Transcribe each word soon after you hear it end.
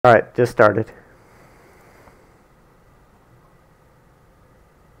Alright, just started.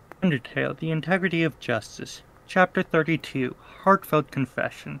 Undertale, The Integrity of Justice, Chapter 32, Heartfelt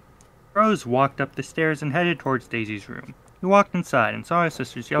Confession. Rose walked up the stairs and headed towards Daisy's room. He walked inside and saw his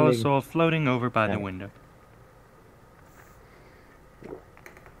sister's yellow soul floating over by the window.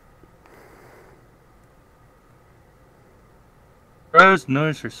 Rose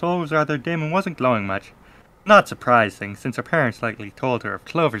noticed her soul was rather dim and wasn't glowing much. Not surprising, since her parents likely told her of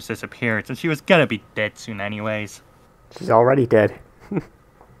Clover's disappearance and she was gonna be dead soon anyways. She's already dead.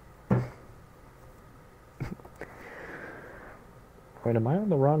 Wait, am I on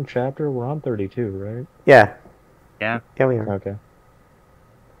the wrong chapter? We're on 32, right? Yeah. Yeah? Yeah, we are. Okay.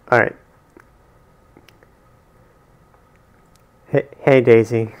 Alright. Hey,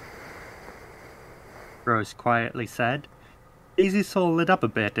 Daisy. Rose quietly said. Daisy's soul lit up a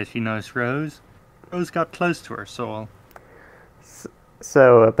bit as she noticed Rose. Rose got close to her soul.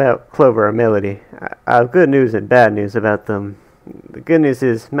 So, about Clover and Melody. I have good news and bad news about them. The good news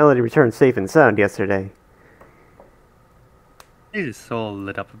is Melody returned safe and sound yesterday. Daisy's soul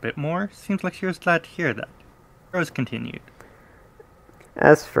lit up a bit more. Seems like she was glad to hear that. Rose continued.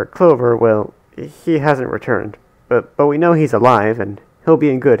 As for Clover, well, he hasn't returned. But we know he's alive, and he'll be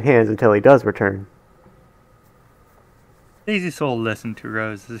in good hands until he does return. Daisy's soul listened to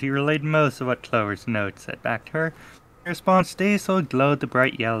Rose as he relayed most of what Clover's note said back to her. In response, Daisy's soul glowed the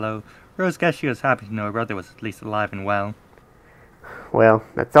bright yellow. Rose guessed she was happy to know her brother was at least alive and well. Well,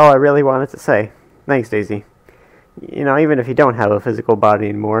 that's all I really wanted to say. Thanks, Daisy. You know, even if you don't have a physical body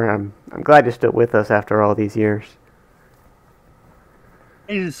anymore, I'm glad you're still with us after all these years.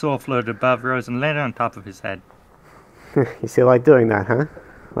 Daisy's soul floated above Rose and landed on top of his head. You still like doing that, huh?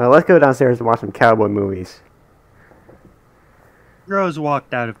 Well, let's go downstairs and watch some cowboy movies. Rose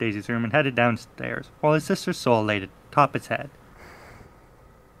walked out of Daisy's room and headed downstairs, while his sister's soul laid atop his head.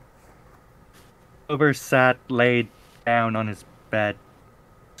 Clover laid down on his bed,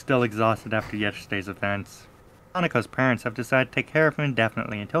 still exhausted after yesterday's events. Kanako's parents have decided to take care of him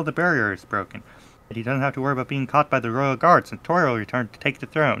indefinitely until the barrier is broken, and he doesn't have to worry about being caught by the royal guards since Toriel returned to take the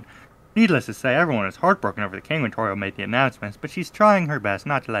throne. Needless to say, everyone was heartbroken over the king when Toriel made the announcements, but she's trying her best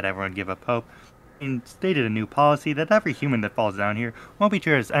not to let everyone give up hope, and stated a new policy that every human that falls down here won't be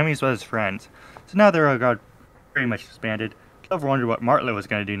treated as enemies but as friends. So now the royal guard pretty much disbanded. Clover wondered what Martlet was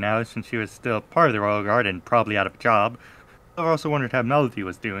going to do now, since she was still part of the royal guard and probably out of a job. Clover also wondered how Melody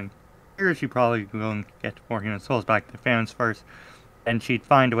was doing. Figured she'd probably go and get more human souls back to the fans first, and she'd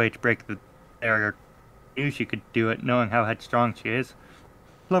find a way to break the barrier. Knew she could do it, knowing how headstrong she is.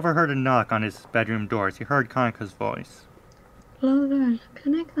 Clover heard a knock on his bedroom door as he heard Kanako's voice. Clover,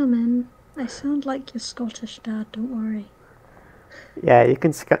 can I come in? I sound like your Scottish dad, don't worry. Yeah, you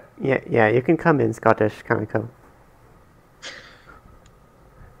can you can come in, Scottish Kanako.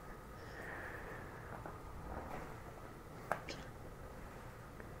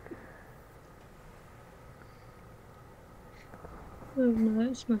 Oh no,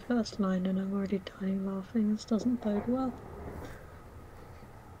 it's my first line and I'm already dying laughing. This doesn't bode well.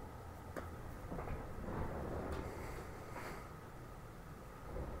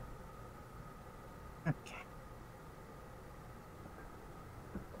 Okay.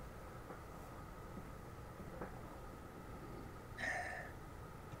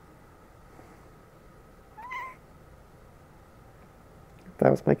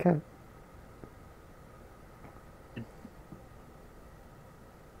 That was my cat.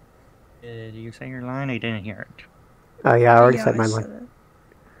 Did you say your line? I didn't hear it. Oh yeah, I already Yeah, said my I line. said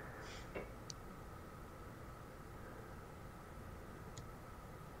it.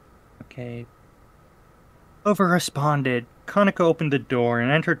 Okay. Clover responded. Kanako opened the door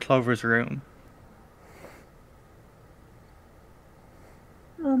and entered Clover's room.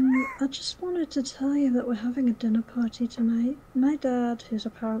 I just wanted to tell you that we're having a dinner party tonight. My dad, who's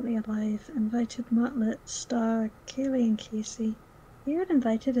apparently alive, invited Matlet, Star, Kaylee and Casey. He had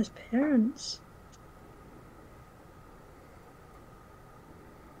invited his parents.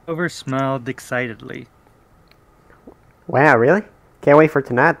 Clover smiled excitedly. Wow, really? Can't wait for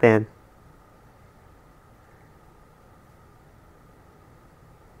tonight then.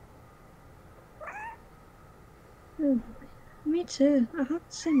 Me too. I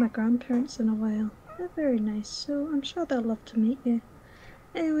haven't seen my grandparents in a while. They're very nice, so I'm sure they'll love to meet you.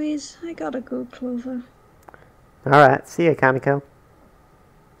 Anyways, I gotta go, Clover. Alright, see ya, Kanako.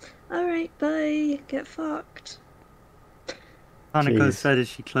 Alright, bye. Get fucked. Kanako Jeez. said as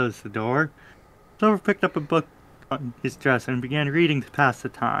she closed the door. Clover picked up a book on his dress and began reading to pass the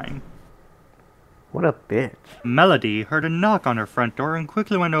time. What a bitch. Melody heard a knock on her front door and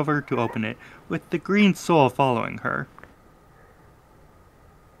quickly went over to open it, with the green soul following her.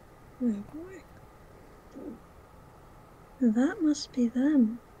 Oh boy. That must be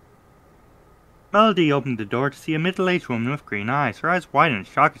them. Melody opened the door to see a middle-aged woman with green eyes. Her eyes widened in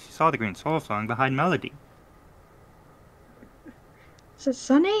shock as she saw the green soul flowing behind Melody. Is it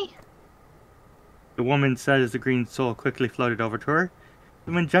Sunny? The woman said as the green soul quickly floated over to her.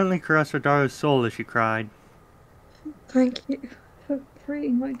 The wind gently caressed her daughter's soul as she cried. Thank you for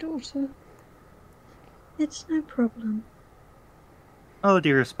freeing my daughter. It's no problem.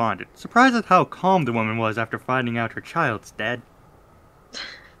 Melody responded, surprised at how calm the woman was after finding out her child's dead.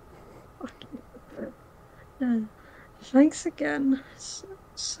 Thanks again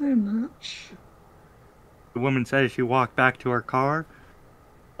so much. The woman said as she walked back to her car.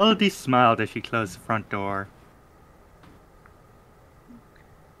 Melody smiled as she closed the front door.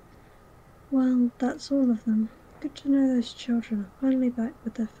 Well, that's all of them. Good to know those children are finally back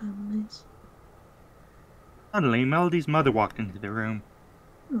with their families. Suddenly, Melody's mother walked into the room.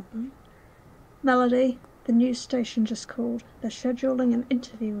 Melody, the news station just called. They're scheduling an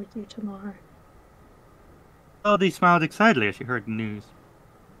interview with you tomorrow. Melody smiled excitedly as she heard the news.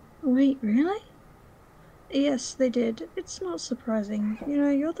 Wait, really? Yes, they did. It's not surprising. You know,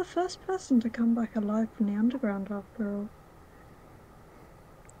 you're the first person to come back alive from the underground after all.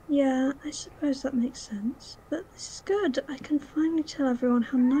 Yeah, I suppose that makes sense. But this is good. I can finally tell everyone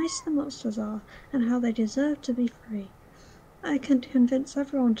how nice the monsters are and how they deserve to be free. I can convince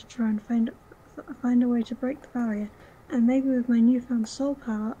everyone to try and find a way to break the barrier, and maybe with my newfound soul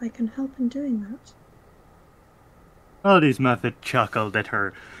power I can help in doing that. Melody's mother chuckled at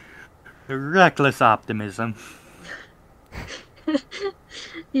her reckless optimism.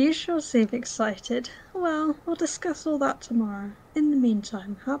 You sure seem excited. Well, we'll discuss all that tomorrow. In the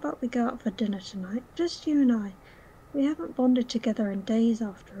meantime, how about we go out for dinner tonight? Just you and I. We haven't bonded together in days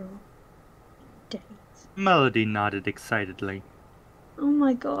after all. Days. Melody nodded excitedly. Oh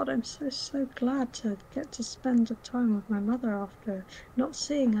my god, I'm so glad to get to spend the time with my mother after not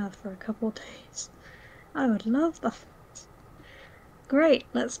seeing her for a couple days. I would love that. Great,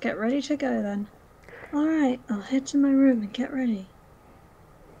 let's get ready to go then. Alright, I'll head to my room and get ready.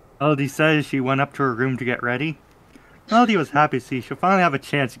 Melody said as she went up to her room to get ready. Melody was happy to see she'll finally have a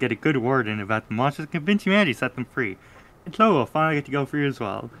chance to get a good word in about the monsters and convince humanity to set them free. And Clover will finally get to go free as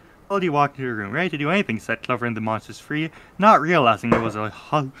well. Melody walked into her room, ready to do anything to set Clover and the monsters free, not realizing it was a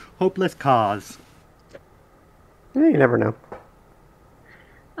hopeless cause. You never know.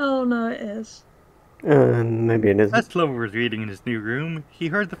 Oh no, it is. Maybe it isn't. As Clover was reading in his new room, he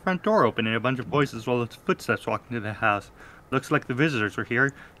heard the front door open and a bunch of voices rolled his footsteps walked into the house. Looks like the visitors were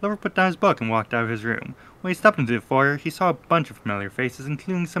here. Clover put down his book and walked out of his room. When he stepped into the foyer, he saw a bunch of familiar faces,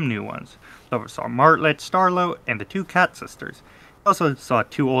 including some new ones. Clover saw Martlet, Starlo, and the two cat sisters. He also saw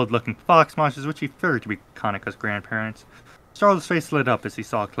two old-looking fox monsters, which he figured to be Kanako's grandparents. Starlo's face lit up as he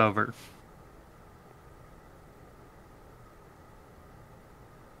saw Clover.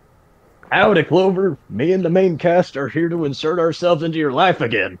 Howdy, Clover. Me and the main cast are here to insert ourselves into your life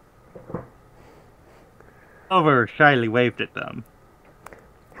again. Clover shyly waved at them.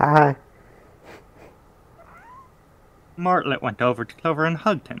 Hi. Martlet went over to Clover and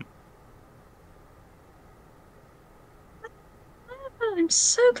hugged him. I'm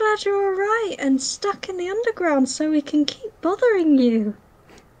so glad you're alright and stuck in the underground so we can keep bothering you.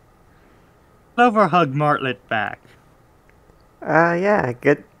 Clover hugged Martlet back. Yeah,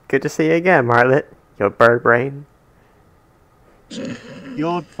 good to see you again, Martlet. Your bird brain. The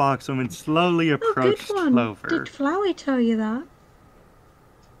old foxwoman slowly approached Good one. Clover. Did Flowey tell you that?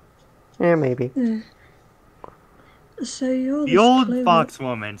 Yeah, maybe. So you're The this old Clover...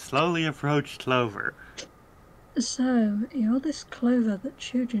 foxwoman slowly approached Clover. So, you're this Clover that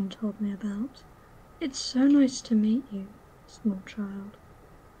Chujin told me about. It's so nice to meet you, small child.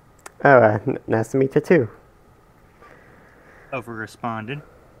 Oh, nice to meet you too. Clover responded.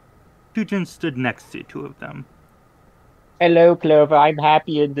 Chujin stood next to the two of them. Hello, Clover. I'm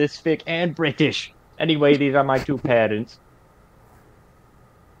happy in this fic and British. Anyway, these are my two parents.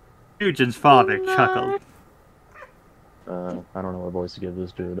 Chujin's father Oh, no. chuckled. I don't know what voice to give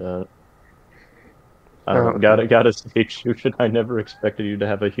this dude. Gotta say, Chujin, I never expected you to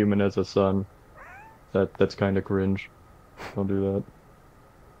have a human as a son. That's kind of cringe. Don't do that.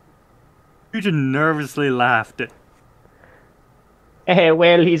 Chujin nervously laughed.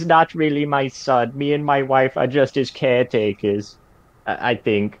 Well, he's not really my son. Me and my wife are just his caretakers. I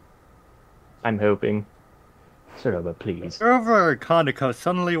think. I'm hoping. Sir, but please. Clover and Kanako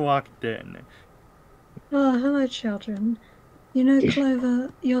suddenly walked in. Oh, hello, children. You know,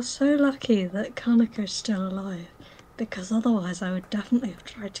 Clover, you're so lucky that Kanako's still alive, because otherwise I would definitely have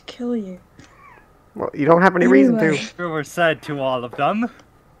tried to kill you. Well, you don't have any reason to. Clover said to all of them.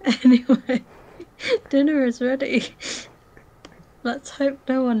 Anyway, dinner is ready. Let's hope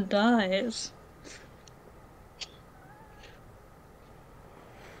no one dies.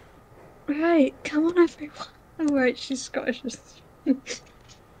 Right, come on everyone. Oh right, she's Scottish.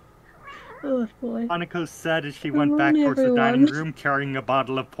 Oh boy. Kanako said as she Come went back on, towards the dining everyone. room carrying a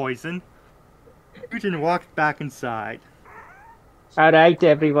bottle of poison. Ryujin walked back inside. All right,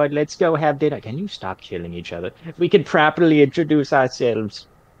 everyone, let's go have dinner. Can you stop killing each other? We can properly introduce ourselves.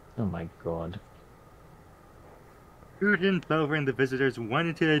 Oh my god. Ryujin, Clover, and the visitors went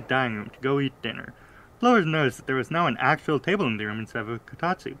into the dining room to go eat dinner. Clover noticed that there was now an actual table in the room instead of a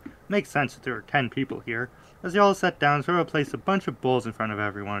kotatsu. Makes sense that there were 10 people here. As they all sat down, Zoro placed a bunch of bowls in front of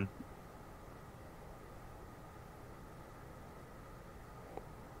everyone.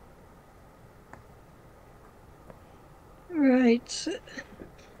 Right.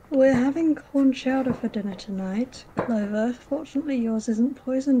 We're having corn chowder for dinner tonight, Clover. Fortunately, yours isn't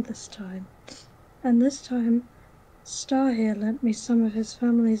poisoned this time. And this time, Star here lent me some of his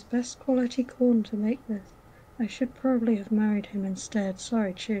family's best quality corn to make this. I should probably have married him instead.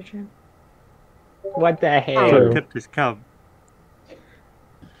 Sorry, children. What the Starlo hell? tipped his cup.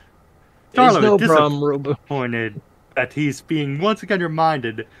 There's Starlo no is problem, Robo. disappointed that he's being once again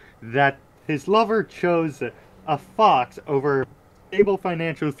reminded that his lover chose a fox over a stable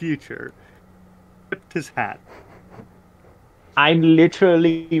financial future. Tipped his hat. I'm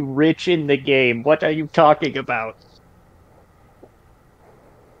literally rich in the game. What are you talking about?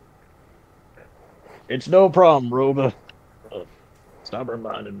 It's no problem, Roba. Stop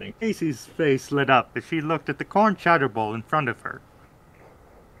reminding me. Casey's face lit up as she looked at the corn chowder bowl in front of her.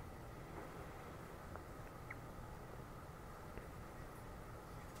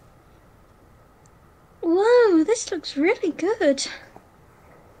 Whoa, this looks really good.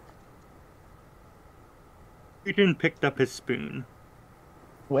 Ryujin picked up his spoon.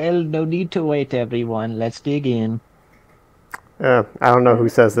 Well, no need to wait, everyone. Let's dig in. I don't know who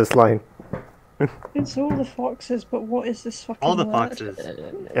says this line. It's all the foxes, but what is this fucking All the word? foxes.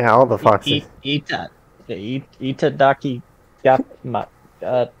 Yeah, all the foxes. Itadaki Gakma.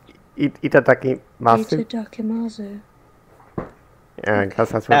 Itadaki Masu. Itadakimazu. Yeah, I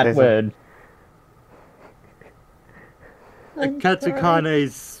guess that's what That they say. word.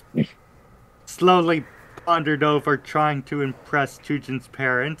 Katsukane's slowly pondered over trying to impress Chujin's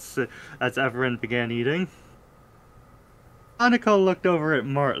parents as everyone began eating. Kanako looked over at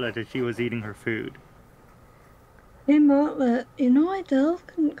Martlet as she was eating her food. Hey Martlet, you know why Delve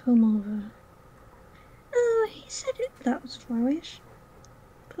couldn't come over? Oh, he said it. That was flourish.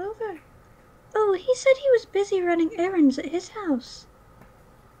 Clover. Oh, he said he was busy running errands at his house.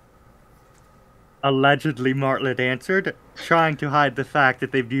 Allegedly, Martlet answered, trying to hide the fact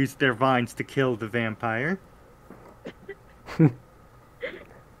that they've used their vines to kill the vampire.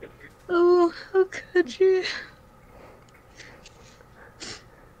 Oh, how could you?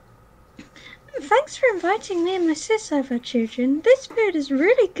 Thanks for inviting me and my sis over, Chujin. This food is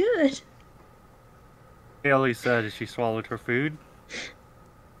really good. Kaylee said as she swallowed her food.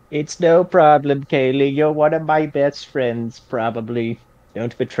 It's no problem, Kaylee. You're one of my best friends, probably.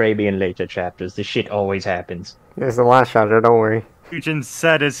 Don't betray me in later chapters. This shit always happens. It's the last chapter, don't worry. Chujin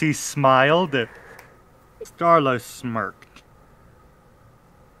said as he smiled. Starlo smirked.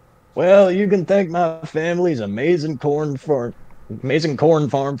 Well, you can thank my family's amazing corn farm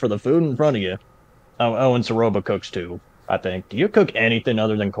for the food in front of you. Oh, and Soroba cooks too, I think. Do you cook anything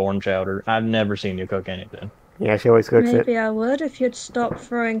other than corn chowder? I've never seen you cook anything. Yeah, she always cooks Maybe it. I would if you'd stop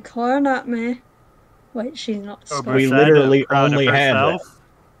throwing corn at me. Wait, she's not Cobra We said, literally proud of only have that. herself.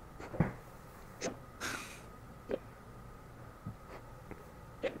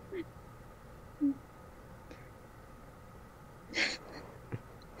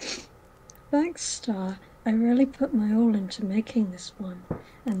 Thanks, Star. I really put my all into making this one.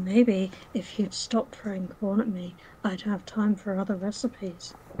 And maybe if you'd stop throwing corn at me, I'd have time for other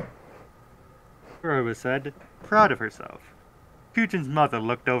recipes. Cobra said, proud of herself. Chujin's mother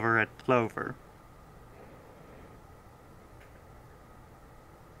looked over at Clover.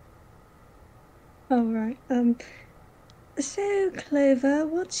 All right. So Clover,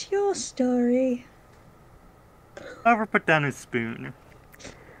 what's your story? Clover put down his spoon.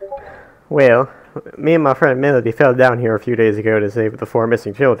 Well, me and my friend Melody fell down here a few days ago to save the 4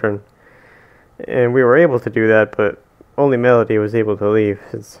 missing children. And we were able to do that, but only Melody was able to leave,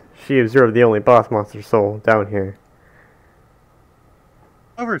 since she observed the only boss monster soul down here.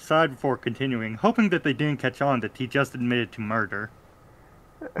 Clover sighed before continuing, hoping that they didn't catch on that he just admitted to murder.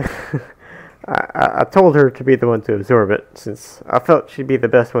 I told her to be the one to absorb it, since I felt she'd be the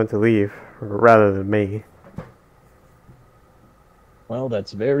best one to leave, rather than me. Well,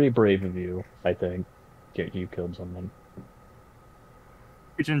 that's very brave of you, I think. You killed someone.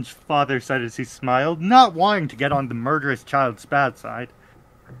 Eugen's father said as he smiled, not wanting to get on the murderous child's bad side.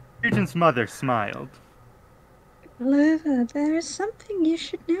 Eugen's mother smiled. Clover, there is something you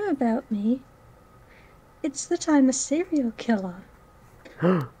should know about me. It's that I'm a serial killer.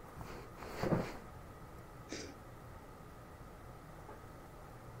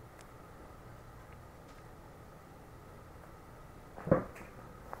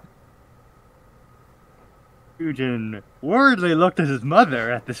 Eugen worriedly looked at his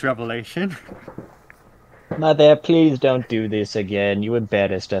mother at this revelation. Mother, please don't do this again. You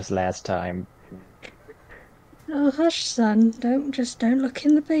embarrassed us last time. Oh, hush, son. Don't look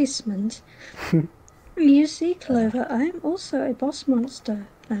in the basement. You see, Clover, I'm also a boss monster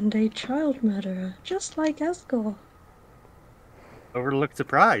and a child murderer, just like Asgore. Clover looked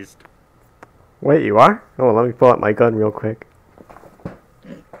surprised. Wait, you are? Oh, let me pull out my gun real quick.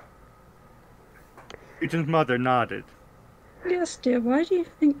 Eugen's mother nodded. Yes, dear, why do you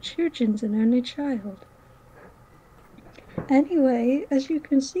think Eugen's an only child? Anyway, as you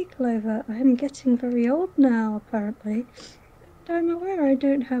can see, Clover, I'm getting very old now, apparently. And I'm aware I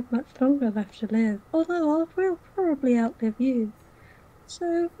don't have much longer left to live, although I will probably outlive you.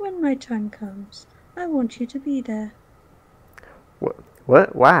 So, when my time comes, I want you to be there.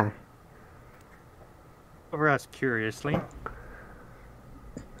 What? Why? Clover asked curiously.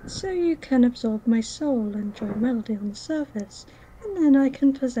 So you can absorb my soul and join Melody on the surface, and then I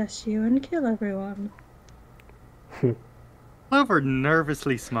can possess you and kill everyone. Clover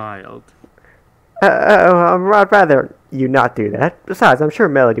nervously smiled. I'd rather you not do that. Besides, I'm sure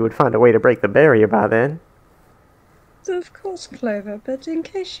Melody would find a way to break the barrier by then. Of course, Clover, but in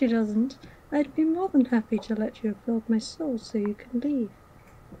case she doesn't, I'd be more than happy to let you absorb my soul so you can leave.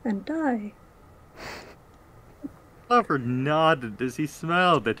 And die. Clover nodded as he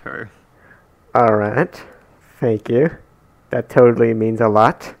smiled at her. Alright. Thank you. That totally means a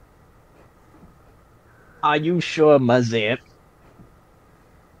lot. Are you sure, Mother?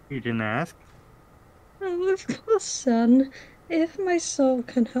 Eugen asked. Oh, of course, son. If my soul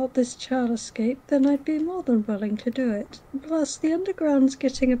can help this child escape, then I'd be more than willing to do it. Plus, the Underground's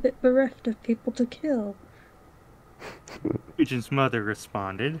getting a bit bereft of people to kill. Eugen's mother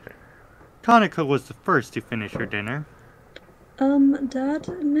responded. Kanako was the first to finish her dinner. Dad,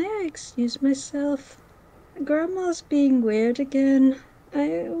 may I excuse myself? Grandma's being weird again.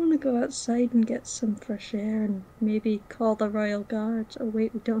 I want to go outside and get some fresh air and maybe call the Royal Guard. Oh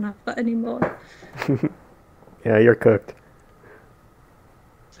wait, we don't have that anymore. Yeah, you're cooked.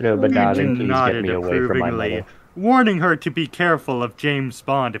 No, but darling, Eugen please get nodded me away from my approvingly, mother. warning her to be careful of James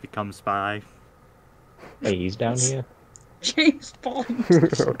Bond if he comes by. Hey, he's down here. James Bond.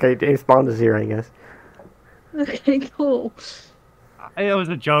 Okay, James Bond is here, I guess. Okay, cool. It was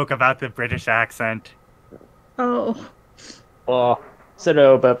a joke about the British accent. Oh. Oh,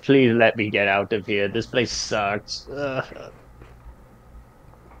 Sanoba, please let me get out of here. This place sucks.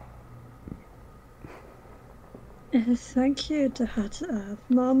 Thank you, Dad.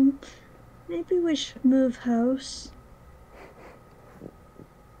 Mom, maybe we should move house.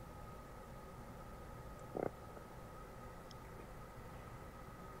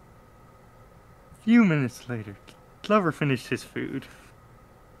 A few minutes later, Clover finished his food.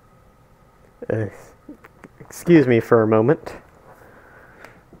 Excuse me for a moment.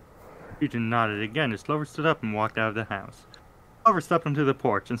 Eugen nodded again as Clover stood up and walked out of the house. Clover stepped onto the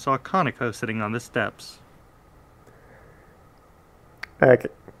porch and saw Kanako sitting on the steps.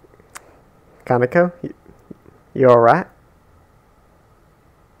 Kanako? You alright?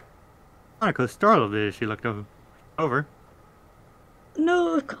 Kanako startled as she looked over.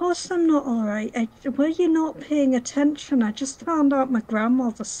 No, of course I'm not alright. Were you not paying attention? I just found out my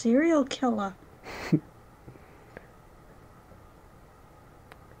grandma's a serial killer.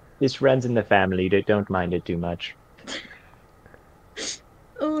 This runs in the family. Don't mind it too much.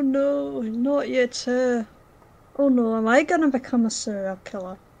 Oh no, not you too. Oh no, am I gonna become a serial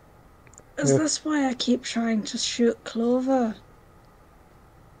killer? Is this why I keep trying to shoot Clover?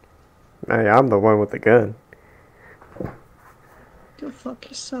 Hey, I'm the one with the gun. Go fuck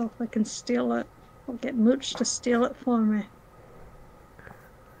yourself, I can steal it. I'll get Mooch to steal it for me.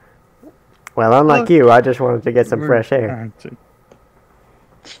 Well, unlike you, I just wanted to get some fresh air.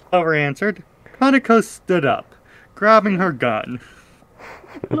 Clover answered. Kanako stood up, grabbing her gun.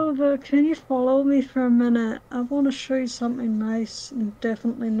 Clover, can you follow me for a minute? I want to show you something nice and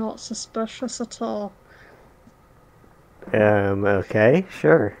definitely not suspicious at all. Okay,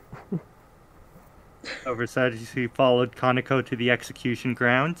 sure. Clover said as he followed Kanako to the execution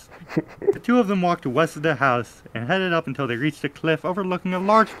grounds. The two of them walked west of the house and headed up until they reached a cliff overlooking a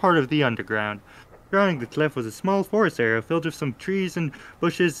large part of the underground. Surrounding the cliff was a small forest area filled with some trees and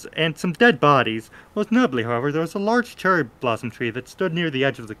bushes and some dead bodies. Most notably, however, there was a large cherry blossom tree that stood near the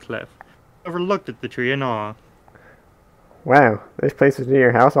edge of the cliff. Clover looked at the tree in awe. Wow, this place was near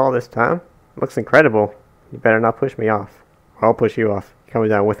your house all this time? Looks incredible. You better not push me off. Or I'll push you off. You're coming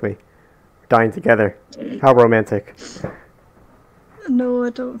down with me. We're dying together. How romantic. No, I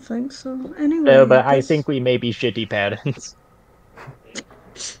don't think so. Anyway, No, but I guess- think we may be shitty parents.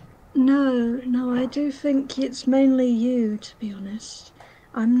 No, I do think it's mainly you, to be honest.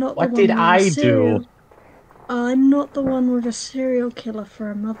 I'm not What the did one with I a do? serial. I'm not the one with a serial killer for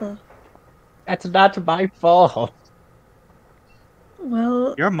a mother. That's not my fault.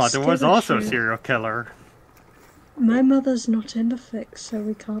 Well, Your mother still was the also a truth. serial killer. My mother's not in the fix, so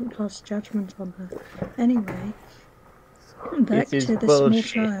we can't pass judgment on her. Anyway, back This is to the small bullshit.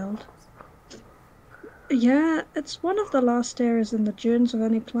 child. Yeah, it's one of the last areas in the dunes of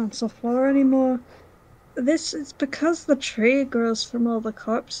any plants or flower anymore. This is because the tree grows from all the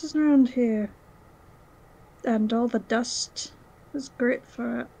corpses around here. And all the dust is great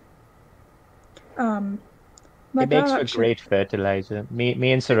for it. My It makes dad for actually, great fertilizer. Me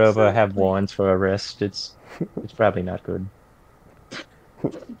and Sarova have Exactly. warrants for arrest. It's probably not good.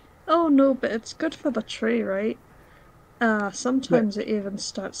 Oh no, but it's good for the tree, right? Sometimes it even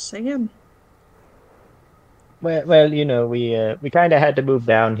starts singing. Well, you know, we kind of had to move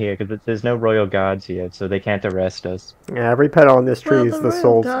down here because there's no royal guards here, so they can't arrest us. Yeah, every petal on this tree Well, is the the royal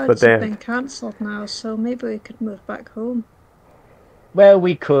souls of the guards have been damned. cancelled now, so maybe we could move back home. Well,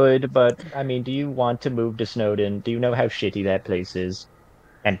 we could, but I mean, do you want to move to Snowden? Do you know how shitty that place is?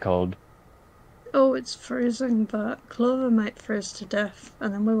 And cold. Oh, it's freezing, but Clover might freeze to death,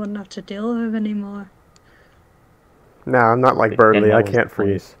 and then we wouldn't have to deal with him anymore. No, I'm not like Then Birdley. that I was the can't point.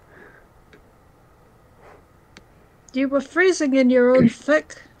 freeze. You were freezing in your own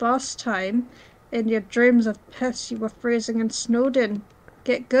thick last time. In your dreams of piss, you were freezing in Snowden.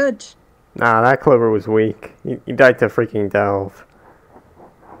 Get good. Nah, that Clover was weak. He died to freaking delve.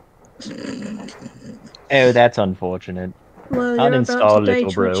 Oh, that's unfortunate. Well, you're about to Uninstall, die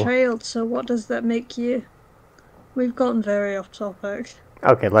little to a bro. child, so what does that make you? We've gotten very off topic.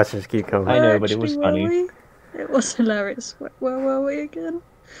 Okay, let's just keep going. I know, but it was Actually, funny. were we? It was hilarious. Where were we again?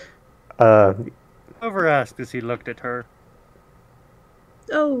 Uh, Clover asked as he looked at her.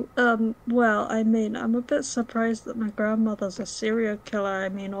 Oh, well, I mean, I'm a bit surprised that my grandmother's a serial killer. I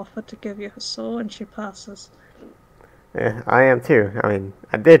mean, offered to give you her soul when she passes. yeah, I am too. I mean,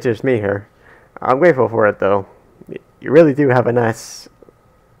 I did just meet her. I'm grateful for it, though. You really do have a nice,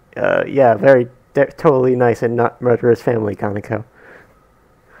 yeah, very totally nice and not murderous family, Kanako.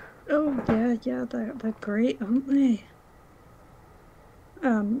 Oh, yeah, they're great, aren't they?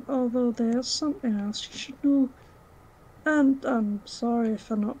 Although there's something else you should know. And I'm sorry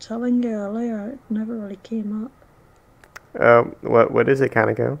for not telling you earlier, it never really came up. What is it,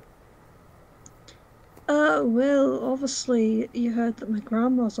 Kanako? Well, obviously you heard that my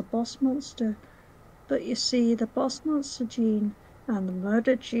grandma's a boss monster. But you see, the boss monster gene and the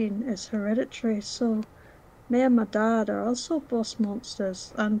murder gene is hereditary, so me and my dad are also boss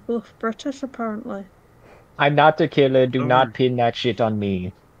monsters, and both British apparently. I'm not the killer. Do not Clover. pin that shit on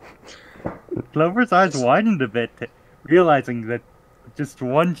me. Clover's eyes widened a bit, realizing that just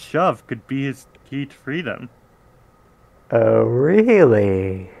one shove could be his key to freedom. Oh,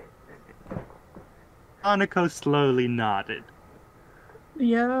 really? Kanako slowly nodded.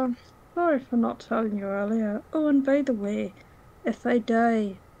 Yeah, sorry for not telling you earlier. Oh, and by the way, if I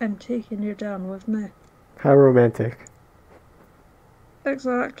die, I'm taking you down with me. How romantic.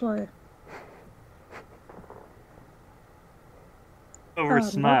 Exactly. Clover no.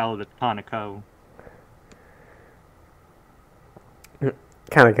 smiled at Kanako.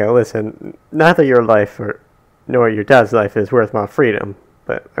 Kanako, listen, neither your life nor your dad's life is worth my freedom,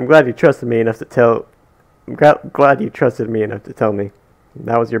 but I'm glad you trusted me enough to tell. Glad you trusted me enough to tell me.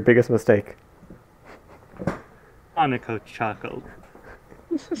 That was your biggest mistake. Kanako chuckled.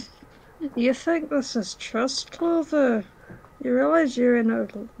 You think this is trust, Clover? You realise you're in a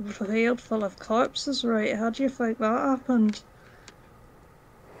field full of corpses, right? How do you think that happened?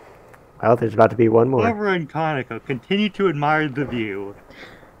 Well, there's about to be one more. Clover and Kanako continued to admire the view,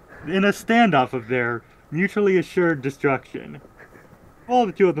 in a standoff of their mutually assured destruction. While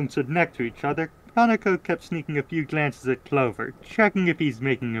the two of them stood next to each other, Kanako kept sneaking a few glances at Clover, checking if he's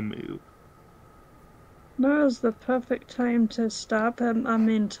making a move. Now's the perfect time to stab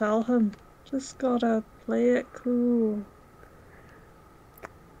him, tell him. Just gotta play it cool.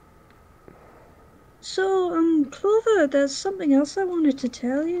 So, Clover, there's something else I wanted to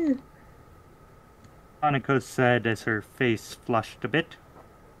tell you. Kanako said as her face flushed a bit.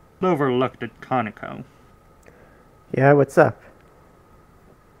 Clover looked at Kanako. Yeah, what's up?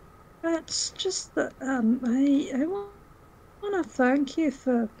 It's just that, I want to thank you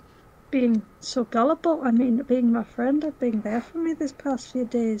for being so gullible. I mean, being my friend and being there for me this past few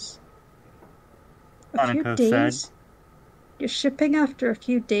days. A few Kanako days? said. You're shipping after a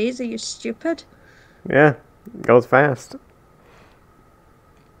few days? Are you stupid? Yeah, goes fast.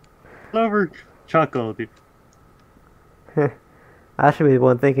 Clover chuckled. I should be the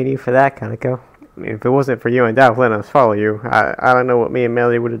one thanking you for that, Kanako. I mean, if it wasn't for you and Dow letting us follow you, I don't know what me and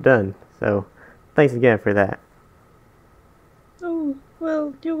Melody would have done. So, thanks again for that. Oh,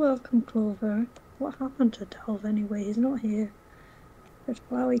 well, you're welcome, Clover. What happened to Delve anyway? He's not here. That's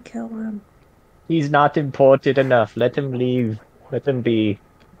why we kill him. He's not important enough. Let him leave. Let him be.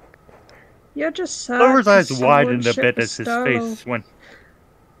 You're just sad. Clover's eyes 'cause someone widened a shipped bit as his Starlo. face went.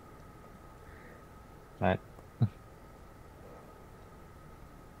 Right.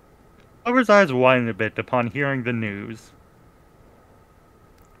 Clover's eyes widened a bit upon hearing the news.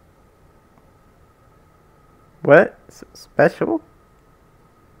 What? Special?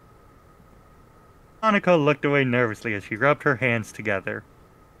 Kanako looked away nervously as she rubbed her hands together.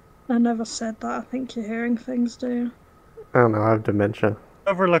 I never said that. I think you're hearing things, do you? I don't know, I have dementia.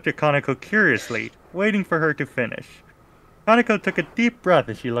 Clover looked at Kanako curiously, waiting for her to finish. Kanako took a deep breath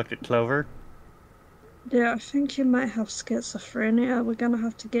as she looked at Clover. Yeah, I think you might have schizophrenia. We're gonna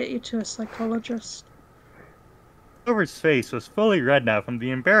have to get you to a psychologist. Clover's face was fully red now from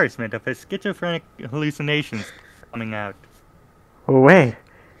the embarrassment of his schizophrenic hallucinations coming out. Oh, wait.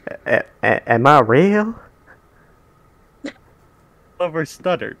 Am I real? Clover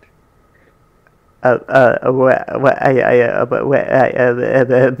stuttered.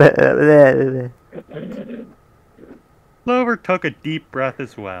 Clover took a deep breath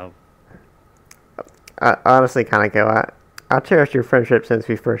as well. Honestly, Kanako, I cherished your friendship since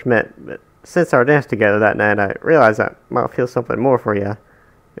we first met, but since our dance together that night, I realized I might feel something more for you.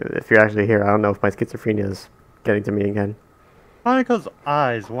 If you're actually here, I don't know if my schizophrenia is getting to me again. Kanako's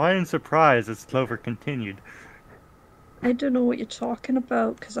eyes widened in surprise as Clover continued. I don't know what you're talking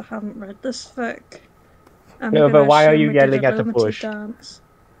about because I haven't read this fic. I'm No, but gonna why are assume you we did yelling a at the Lumity bush? Dance.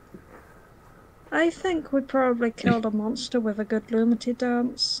 I think we probably killed a monster with a good Lumity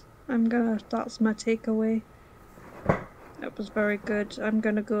dance. That's my takeaway. It was very good. I'm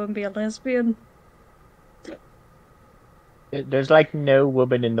gonna go and be a lesbian. There's like no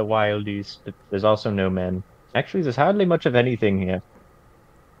woman in the wildies, but there's also no men. Actually, there's hardly much of anything here.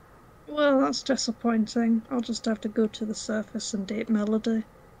 Well, that's disappointing. I'll just have to go to the surface and date Melody.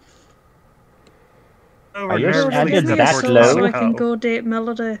 Clover Are your nervously standards Give me a that stepped soul towards low? so I can Kanako. go date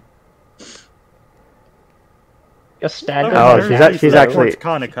Melody. Just stand Clover Oh, there. nervously she's stepped actually- towards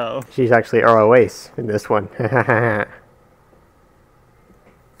Kanako. She's actually ROAce in this one.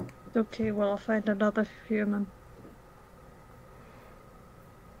 Okay, well, I'll find another human.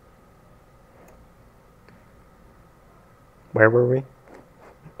 Where were we?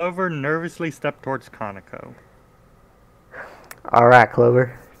 Clover nervously stepped towards Kanako. Alright,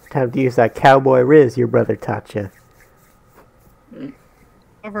 Clover. Time to use that cowboy riz your brother taught you.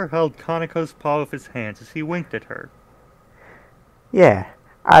 Clover held Kanako's paw with his hands as he winked at her. Yeah,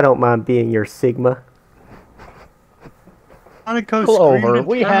 I don't mind being your Sigma. Kanako Clover, screamed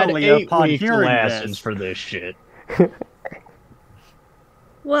we had internally 8 upon week hearing lessons this. for this shit.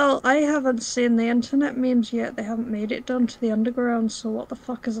 Well, I haven't seen the internet memes yet. They haven't made it down to the underground, so what the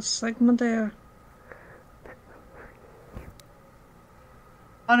fuck is a Sigma there?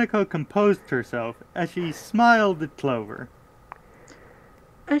 Kanako composed herself as she smiled at Clover.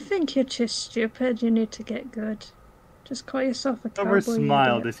 I think you're too stupid. You need to get good. Just call yourself a Clover cowboy. you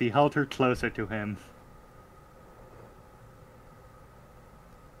smiled idiot. as he held her closer to him.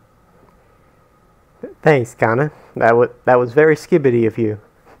 Thanks, Kana. That was very skibbity of you.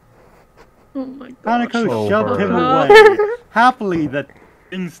 Oh my gosh. Kanako shoved him Clover. away, happily that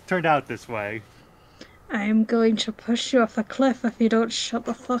things turned out this way. I'm going to push you off a cliff if you don't shut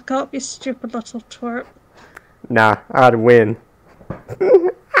the fuck up, you stupid little twerp. Nah, I'd win.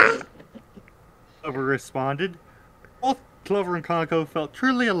 Clover responded. Both Clover and Kanako felt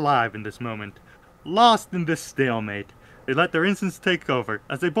truly alive in this moment, lost in this stalemate. They let their instincts take over,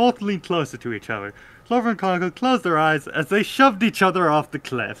 as they both leaned closer to each other. Clover and Kanako closed their eyes as they shoved each other off the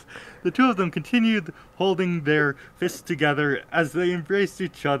cliff. The two of them continued holding their fists together as they embraced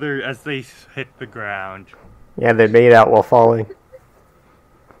each other as they hit the ground. Yeah, they made out while falling.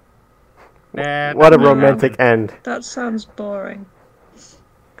 Nah, What a that never romantic happened. end. That sounds boring.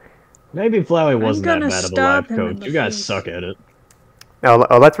 Maybe Flowey wasn't that gonna bad of a stab life him in coach. the You guys face. suck at it.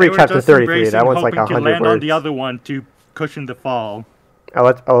 Let's They read were chapter just 33. That embracing, one's like hoping to 100 land on words. the other one to cushion the fall.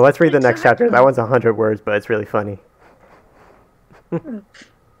 Let's read the next chapter. That Exactly. one's 100 words, but it's really funny.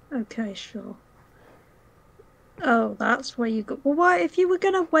 Okay, sure. Oh, that's where you go. Well, why, if you were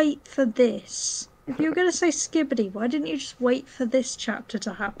gonna wait for this, if you were gonna say Skibbity, why didn't you just wait for this chapter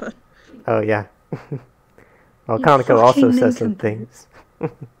to happen? Oh, yeah. Well, You Kanako also fucking says some nincompoop. things.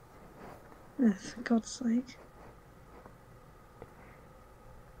 Oh, for God's sake.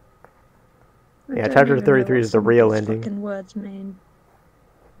 I Yeah, don't chapter even know 33 what is the some of real these ending. fucking words mean.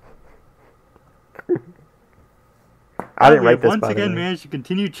 I didn't We write have this, once by the again way. managed to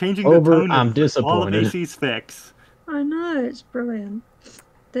continue changing Over, the tone I'm of all of disappointed. AC's fics. I know, it's brilliant.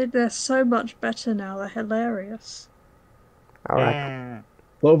 They're so much better now, they're hilarious. Alright. Yeah.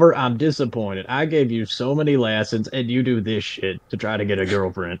 Clover, I'm disappointed. I gave you so many lessons, and you do this shit to try to get a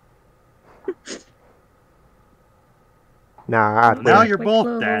girlfriend. Nah, I Now quit. you're Exactly, both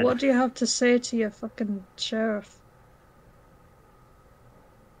Clover, dead. what do you have to say to your fucking sheriff?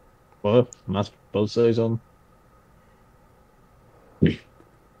 What? Am I supposed to say something?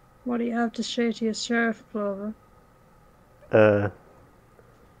 What do you have to say to your sheriff, Clover?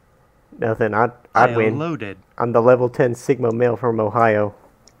 Nothing. I'd File win. loaded. I'm the level 10 Sigma male from Ohio.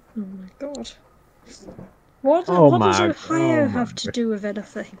 Oh my god. What does Ohio have to do with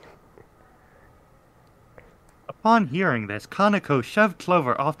anything? Upon hearing this, Kanako shoved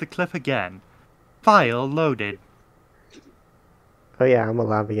Clover off the cliff again. File loaded. Oh yeah, I'm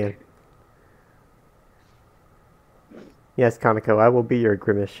alive again. Yes, Kanako, I will be your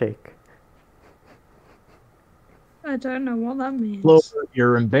grimace shake. I don't know what that means. Clover,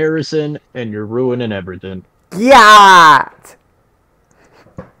 you're embarrassing, and you're ruining everything. Yeah!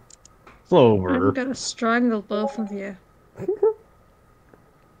 I'm Clover. gonna strangle both of you.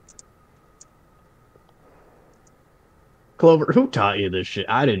 Clover, who taught you this shit?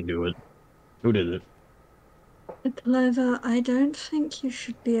 I didn't do it. Who did it? Clover, I don't think you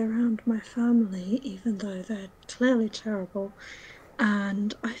should be around my family, even though they're clearly terrible.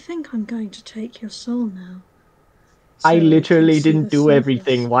 And I think I'm going to take your soul now. I So we literally can see didn't the do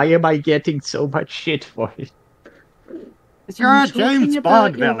everything. surface. Why am I getting so much shit for it? You're I'm a James talking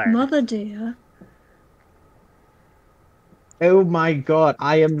Bond about your villain. mother, dear. Oh my god,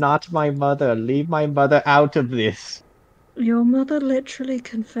 I am not my mother. Leave my mother out of this. Your mother literally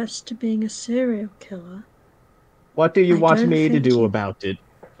confessed to being a serial killer. What do you I want don't me to think do you- about it?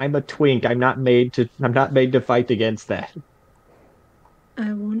 I'm a twink. I'm not made to fight against that.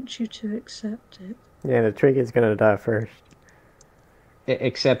 I want you to accept it. Yeah, the trinket's gonna die first.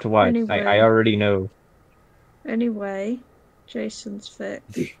 Except what? Anyway. I already know. Anyway, Jason's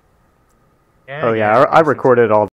fic. Oh yeah, I recorded all